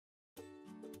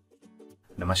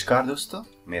नमस्कार दोस्तों,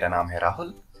 मेरा नाम है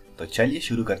राहुल। तो चलिए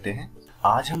शुरू करते हैं।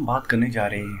 आज हम बात करने जा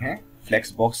रहे हैं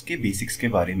फ्लेक्सबॉक्स के बेसिक्स के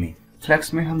बारे में।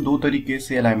 फ्लेक्स में हम दो तरीके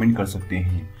से अलाइनमेंट कर सकते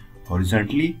हैं,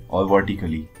 हॉरिजॉन्टली और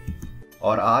वर्टिकली।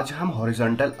 और आज हम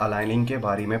हॉरिजॉन्टल अलाइनिंग के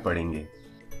बारे में पढ़ेंगे।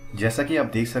 जैसा कि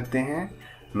आप देख सकते हैं,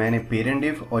 मैंने पेरेंट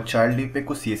डिव और चाइल्ड डिव पे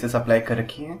कुछ सीएसएस अप्लाई कर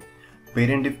रखी है।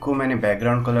 पेरेंट डिव को मैंने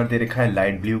बैकग्राउंड कलर दे रखा है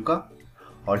लाइट ब्लू का,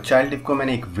 और चाइल्ड डिव को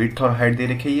मैंने एक विड्थ और हाइट दे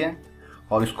रखी है,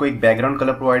 और उसको एक बैकग्राउंड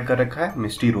कलर प्रोवाइड कर रखा है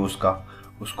मिस्टी रोज का।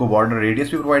 उसको बॉर्डर रेडियस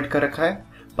भी प्रोवाइड कर रखा है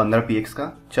 15 px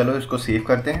का। चलो इसको सेव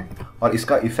करते हैं और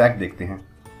इसका इफेक्ट देखते हैं।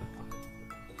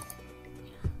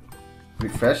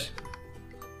 रिफ्रेश।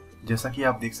 जैसा कि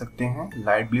आप देख सकते हैं,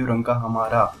 लाइट ब्लू रंग का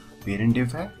हमारा पेरेंट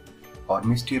डिव है और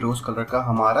मिस्टी रोज कलर का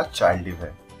हमारा चाइल्ड डिव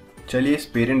है। चलिए इस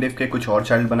पेरेंट डिव के कुछ और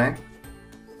चाइल्ड बनाएं।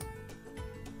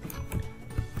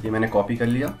 ये मैंने कॉपी कर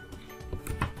लिया,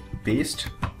 पेस्ट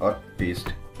और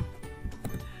पेस्ट।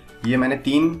 ये मैंने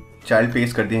 3 चाइल्ड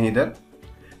पेस्ट कर दिए हैं इधर।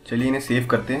 चलिए इन्हें सेव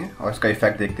करते हैं और इसका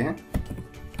इफेक्ट देखते हैं।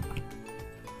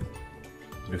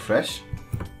 रिफ्रेश।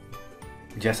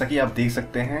 जैसा कि आप देख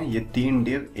सकते हैं, ये 3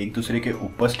 डिव एक दूसरे के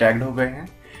ऊपर स्टैग्ड हो गए हैं।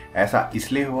 ऐसा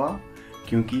इसलिए हुआ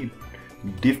क्योंकि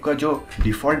डिव का जो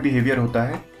डिफ़ॉल्ट बिहेवियर होता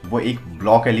है वो एक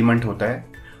ब्लॉक एलिमेंट होता है।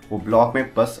 वो ब्लॉक में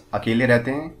बस अकेले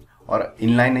रहते हैं और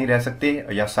इनलाइन नहीं रह सकते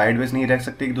या साइडवेज नहीं रह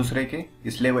सकते एक दूसरे के,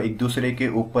 इसलिए वो एक दूसरे के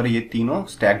ऊपर ये तीनों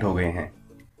स्टैग्ड हो गए हैं।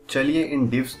 चलिए इन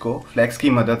डिव्स को फ्लेक्स की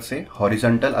मदद से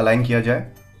हॉरिजॉन्टल अलाइन किया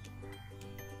जाए।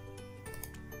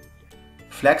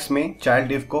 फ्लेक्स में चाइल्ड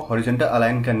डिव को हॉरिजॉन्टल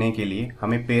अलाइन करने के लिए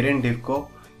हमें पेरेंट डिव को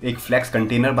एक फ्लेक्स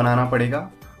कंटेनर बनाना पड़ेगा।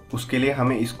 उसके लिए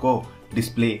हमें इसको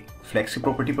डिस्प्ले फ्लेक्स की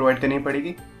प्रॉपर्टी प्रोवाइड करनी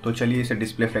पड़ेगी। तो चलिए इसे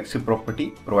डिस्प्ले फ्लेक्स की प्रॉपर्टी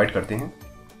प्रोवाइड करते हैं।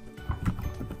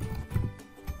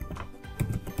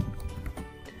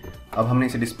 अब हमने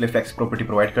इसे डिस्प्ले फ्लेक्स प्रॉपर्टी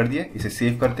प्रोवाइड कर दी है। इसे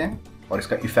सेव करते हैं और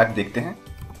इसका इफेक्ट देखते हैं।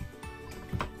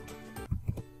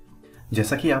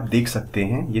 जैसा कि आप देख सकते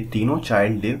हैं, ये तीनों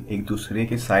चाइल्ड डिव एक दूसरे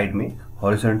के साइड में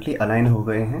हॉरिजॉन्टली अलाइन हो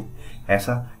गए हैं।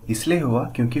 ऐसा इसलिए हुआ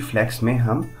क्योंकि फ्लेक्स में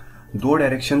हम 2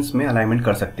 डायरेक्शंस में अलाइनमेंट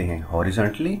कर सकते हैं,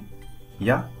 हॉरिजॉन्टली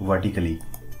या वर्टिकली।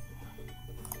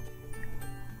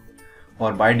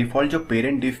 और बाय डिफॉल्ट जो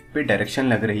पेरेंट डिव पे डायरेक्शन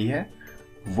लग रही है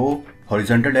वो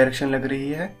हॉरिजॉन्टल डायरेक्शन लग रही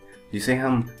है, जिसे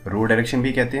हम रो डायरेक्शन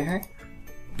भी कहते हैं।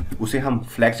 उसे हम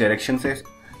फ्लेक्स डायरेक्शन से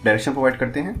डायरेक्शन प्रोवाइड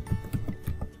करते हैं।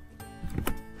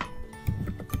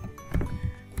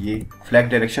 ये flag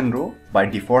direction row by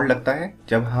default लगता है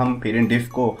जब हम पेरेंट डिव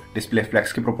को डिस्प्ले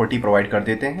फ्लेक्स की प्रॉपर्टी प्रोवाइड कर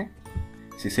देते हैं।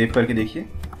 इसे सेव करके देखिए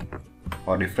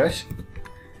और रिफ्रेश।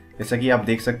 जैसा कि आप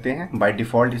देख सकते हैं, बाय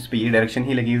डिफॉल्ट इस पे ये डायरेक्शन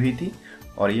ही लगी हुई थी,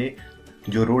 और ये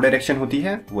जो रो डायरेक्शन होती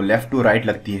है वो लेफ्ट टू राइट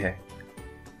लगती है।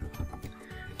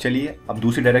 चलिए अब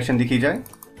दूसरी डायरेक्शन दिखी जाए,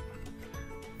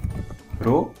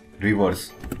 रो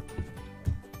रिवर्स।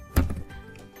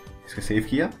 इसको सेव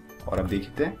किया और अब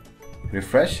देखते हैं,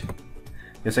 रिफ्रेश।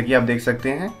 जैसा कि आप देख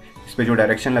सकते हैं, इस पे जो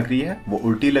डायरेक्शन लग रही है वो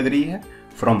उल्टी लग रही है,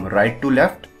 फ्रॉम राइट टू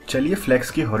लेफ्ट। चलिए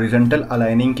फ्लेक्स की हॉरिजॉन्टल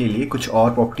अलाइनिंग के लिए कुछ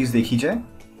और प्रॉपर्टीज देखी जाए,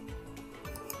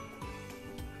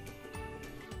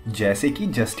 जैसे कि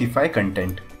जस्टिफाई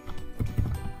कंटेंट।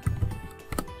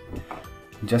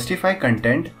 जस्टिफाई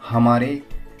कंटेंट हमारे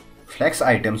फ्लेक्स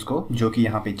आइटम्स को, जो कि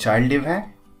यहाँ पे चाइल्ड डिव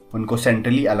है, उनको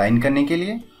सेंट्रली अलाइन करने के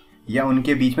लिए या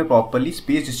उनके बीच में प्रॉपरली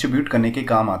स्पेस डिस्ट्रीब्यूट करने के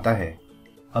काम आता है।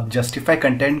 अब जस्टिफाई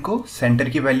कंटेंट को सेंटर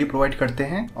की वैल्यू प्रोवाइड करते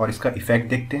हैं और इसका इफेक्ट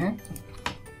देखते हैं।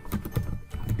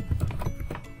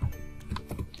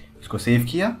 इसको सेव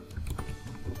किया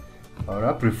और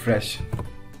अब रिफ्रेश।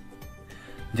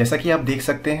 जैसा कि आप देख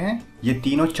सकते हैं, ये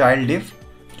तीनों चाइल्ड डिव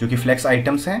जो कि फ्लेक्स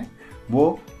आइटम्स हैं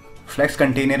वो फ्लेक्स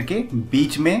कंटेनर के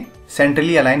बीच में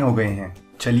सेंट्रली अलाइन हो गए हैं।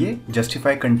 चलिए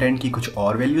जस्टिफाई कंटेंट की कुछ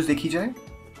और वैल्यूज देखी जाए,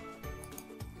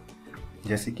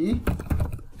 जैसे कि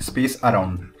स्पेस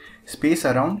अराउंड। स्पेस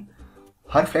अराउंड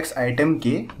हर फ्लेक्स आइटम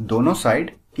के दोनों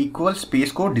साइड इक्वल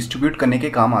स्पेस को डिस्ट्रीब्यूट करने के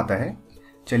काम आता है।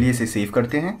 चलिए इसे सेव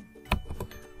करते हैं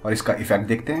और इसका इफेक्ट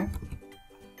देखते हैं।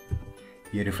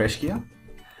 ये रिफ्रेश किया।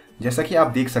 जैसा कि आप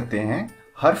देख सकते हैं,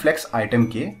 हर फ्लेक्स आइटम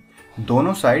के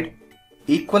दोनों साइड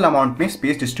इक्वल अमाउंट में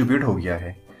स्पेस डिस्ट्रीब्यूट हो गया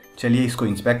है। चलिए इसको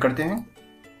इंस्पेक्ट करते हैं।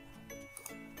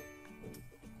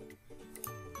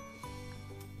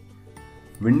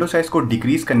 विंडो साइज को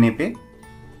डिक्रीज करने पे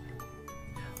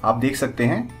आप देख सकते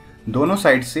हैं दोनों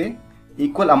साइड से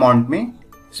इक्वल अमाउंट में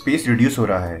स्पेस रिड्यूस हो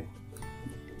रहा है।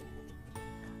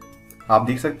 आप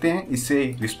देख सकते हैं इससे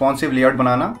रिस्पॉन्सिव लेआउट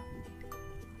बनाना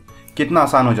कितना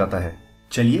आसान हो जाता है।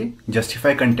 चलिए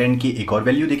जस्टिफाई कंटेंट की एक और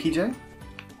वैल्यू देखी जाए।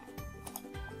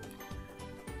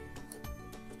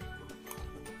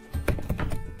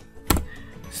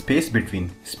 स्पेस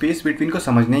बिटवीन को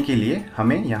समझने के लिए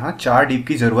हमें यहाँ 4 डिव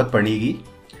की जरूरत पड़ेगी।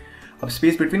 अब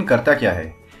स्पेस बिटवीन करता क्या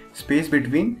है? स्पेस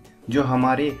बिटवीन जो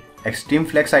हमारे एक्सट्रीम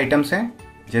फ्लेक्स आइटम्स हैं,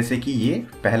 जैसे कि ये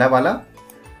पहला वाला,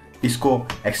 इसको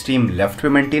एक्सट्रीम लेफ्ट पे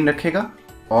मेंटेन रखेगा,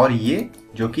 और ये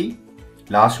जो कि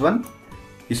लास्ट वन,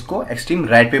 इसको एक्सट्रीम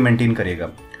राइट पे मेंटेन करेगा।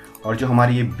 और जो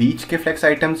हमारे ये बीच के फ्लेक्स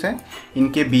आइटम्स हैं,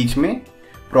 इनके बीच में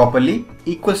प्रॉपरली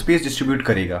इक्वल स्पेस डिस्ट्रीब्यूट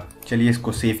करेगा। चलिए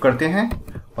इसको सेव करते हैं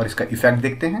और इसका इफेक्ट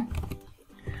देखते हैं।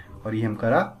 और ये हम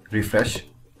करा रिफ्रेश।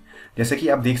 जैसे कि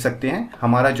आप देख सकते हैं,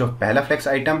 हमारा जो पहला फ्लेक्स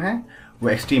आइटम है वो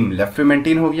एक्सट्रीम लेफ्ट पे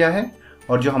मेंटेन हो गया है,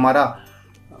 और जो हमारा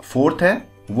फोर्थ है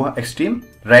वो एक्सट्रीम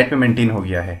राइट पे मेंटेन हो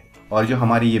गया है। और जो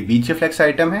हमारी ये बीच के फ्लेक्स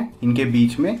आइटम है, इनके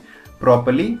बीच में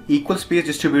प्रॉपरली इक्वल स्पेस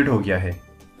डिस्ट्रीब्यूट हो गया है।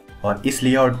 और इस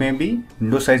लेआउट में भी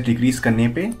विंडो साइज डिक्रीज करने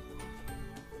पे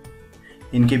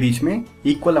इनके बीच में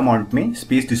इक्वल अमाउंट में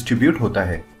स्पेस डिस्ट्रीब्यूट होता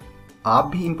है। आप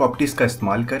भी इन प्रॉपर्टीज का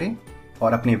इस्तेमाल करें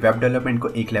और अपने वेब डेवलपमेंट को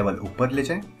एक लेवल ऊपर ले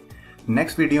जाएं।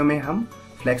 नेक्स्ट वीडियो में हम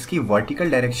फ्लेक्स की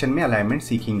वर्टिकल डायरेक्शन में अलाइनमेंट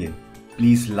सीखेंगे।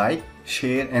 Please like,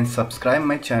 share and subscribe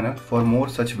my channel for more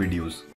such videos.